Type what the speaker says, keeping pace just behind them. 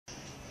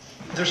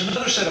There's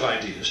another set of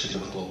ideas to deal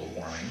with global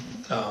warming.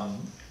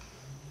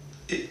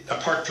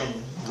 Apart from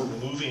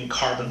removing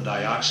carbon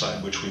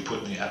dioxide, which we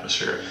put in the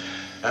atmosphere,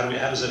 how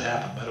does it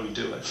happen? How do we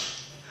do it?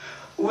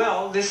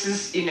 Well, this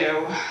is,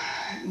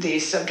 the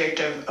subject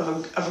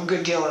of a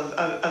good deal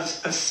of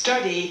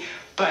study,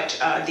 but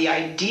the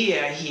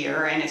idea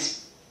here, and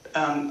it's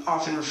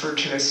often referred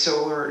to as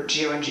solar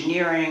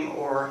geoengineering,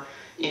 or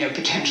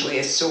potentially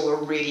as solar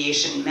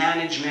radiation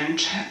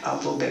management, a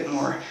little bit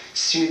more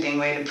soothing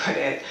way to put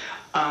it,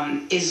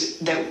 is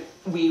that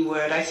we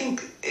would, I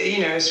think,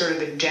 sort of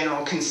the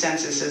general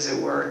consensus, as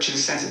it were, to the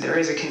sense that there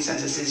is a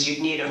consensus, is you'd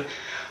need a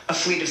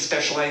fleet of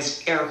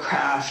specialized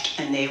aircraft,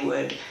 and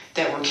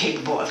that were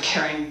capable of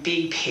carrying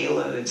big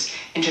payloads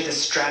into the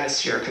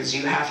stratosphere, because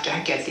you have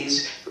to get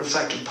these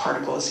reflective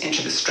particles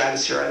into the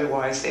stratosphere,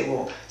 otherwise they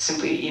will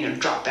simply,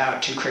 drop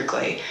out too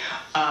quickly.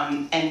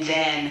 And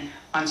then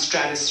on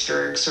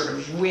stratospheric sort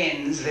of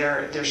winds,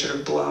 they're sort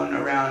of blown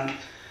around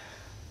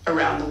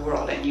the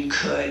world, and you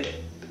could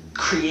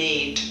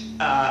create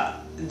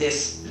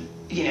this,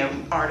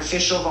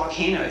 artificial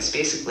volcanoes,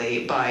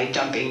 basically, by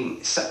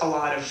dumping a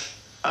lot of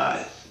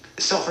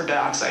sulfur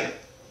dioxide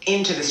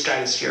into the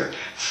stratosphere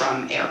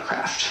from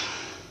aircraft.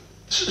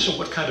 So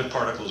what kind of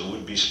particles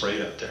would be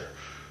sprayed out there?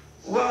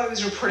 Well, I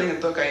was reporting a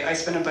book. I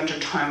spent a bunch of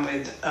time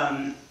with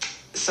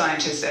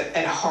scientists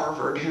at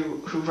Harvard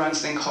who run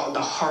something called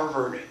the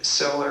Harvard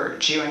Solar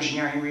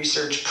Geoengineering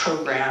Research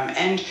Program.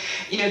 And,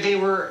 they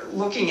were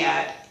looking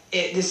at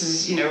it. This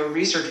is, a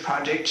research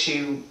project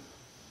to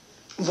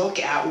look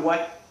at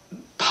what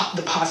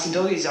the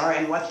possibilities are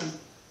and what the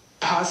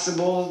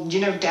possible,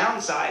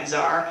 downsides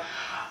are,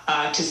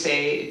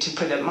 to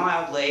put it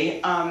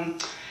mildly. And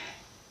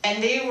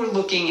they were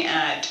looking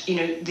at,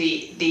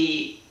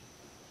 the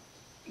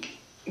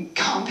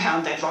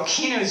compound that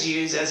volcanoes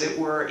use, as it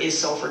were, is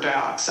sulfur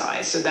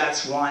dioxide. So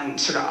that's one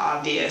sort of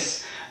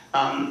obvious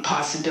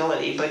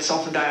possibility. But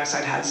sulfur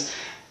dioxide has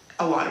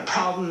a lot of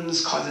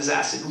problems, causes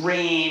acid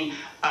rain,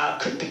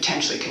 could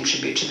potentially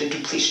contribute to the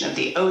depletion of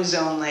the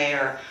ozone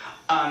layer.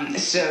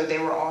 So they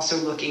were also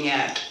looking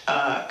at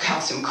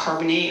calcium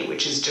carbonate,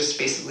 which is just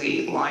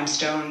basically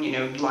limestone,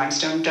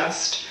 limestone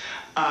dust.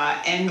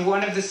 And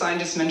one of the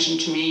scientists mentioned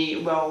to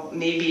me, well,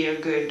 maybe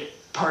a good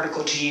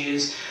particle to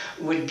use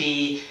would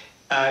be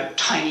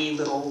tiny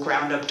little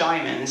ground up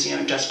diamonds,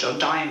 industrial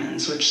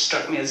diamonds, which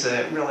struck me as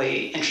a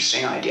really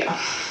interesting idea.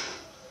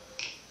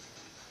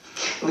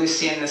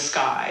 Lucy in the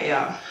sky,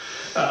 yeah.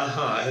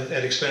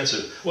 And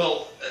expensive.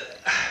 Well,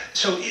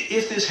 so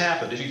if this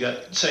happened, if you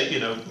got, say,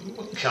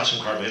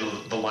 calcium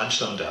carbonate, the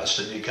limestone dust,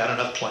 and you got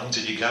enough planes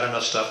and you got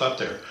enough stuff up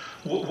there,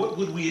 what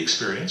would we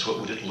experience? What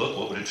would it look?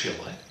 What would it feel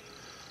like?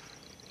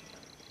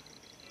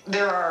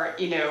 There are,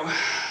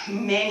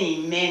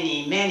 many,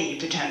 many, many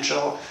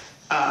potential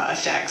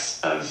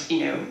effects of,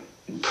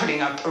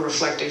 putting up a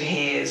reflective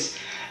haze.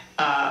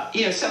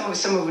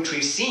 Some of which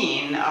we've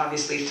seen,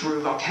 obviously,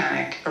 through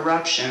volcanic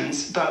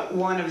eruptions, but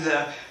one of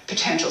the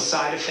potential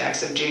side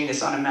effects of doing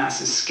this on a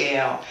massive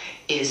scale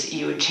is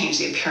you would change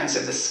the appearance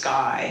of the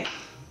sky.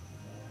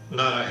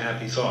 Not a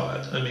happy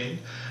thought. I mean,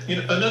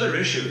 another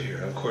issue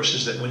here, of course,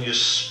 is that when you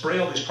spray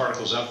all these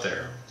particles up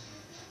there,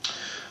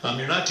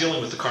 you're not dealing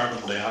with the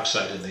carbon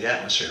dioxide in the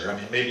atmosphere. I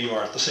mean, maybe you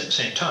are at the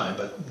same time,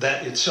 but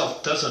that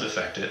itself doesn't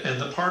affect it,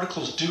 and the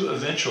particles do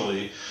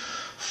eventually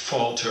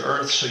fall to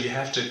Earth, so you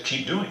have to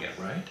keep doing it,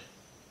 right?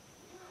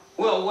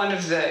 Well, one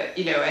of the,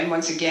 and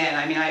once again,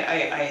 I mean,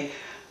 I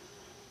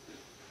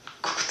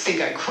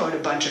think I quote a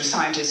bunch of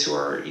scientists who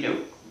are,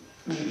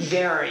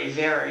 very,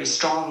 very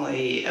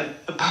strongly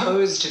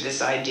opposed to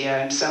this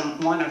idea,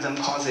 and one of them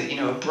calls it,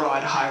 a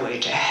broad highway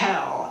to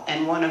hell.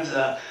 And one of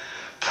the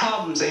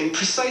problems,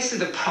 precisely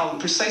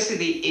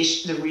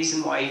the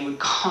reason why you would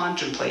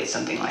contemplate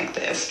something like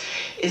this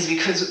is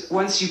because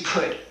once you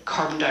put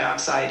carbon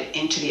dioxide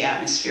into the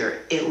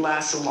atmosphere, it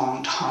lasts a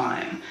long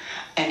time,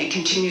 and it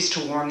continues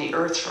to warm the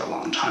Earth for a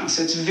long time.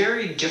 So it's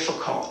very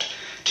difficult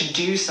to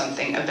do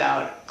something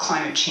about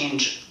climate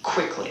change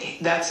quickly.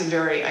 That's a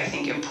very, I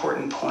think,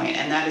 important point,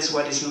 and that is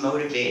what is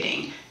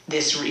motivating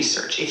this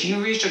research. If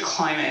you reach a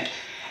climate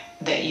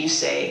that you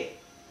say,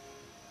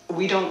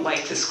 we don't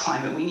like this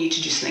climate, we need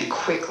to do something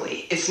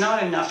quickly, it's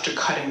not enough to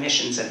cut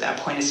emissions at that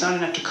point. It's not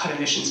enough to cut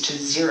emissions to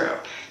zero.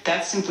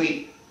 That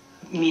simply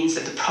means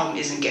that the problem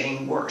isn't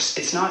getting worse.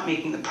 It's not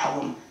making the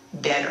problem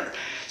better.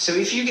 So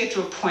if you get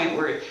to a point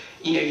where,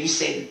 you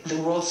say the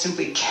world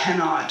simply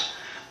cannot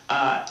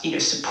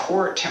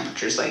support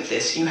temperatures like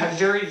this, you have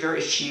very,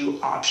 very few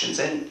options.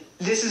 And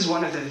this is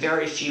one of the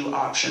very few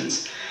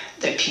options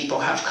that people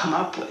have come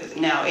up with.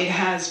 Now, it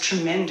has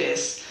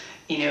tremendous,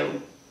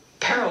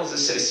 perils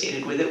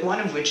associated with it,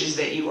 one of which is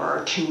that you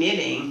are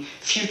committing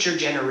future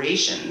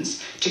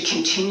generations to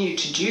continue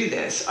to do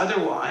this.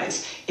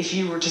 Otherwise, if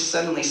you were to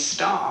suddenly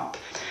stop,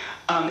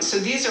 so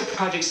these are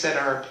projects that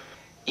are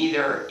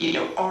either,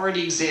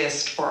 already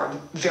exist or are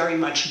very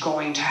much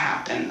going to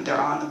happen. They're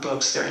on the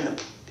books, they're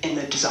in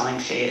the design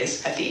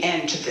phase. At the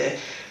end, to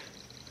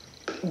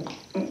the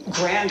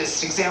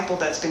grandest example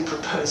that's been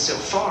proposed so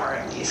far,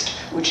 at least,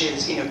 which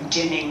is,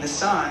 dimming the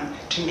sun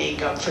to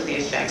make up for the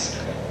effects,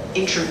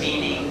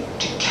 intervening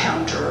to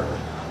counter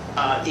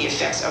the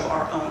effects of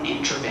our own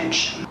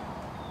intervention.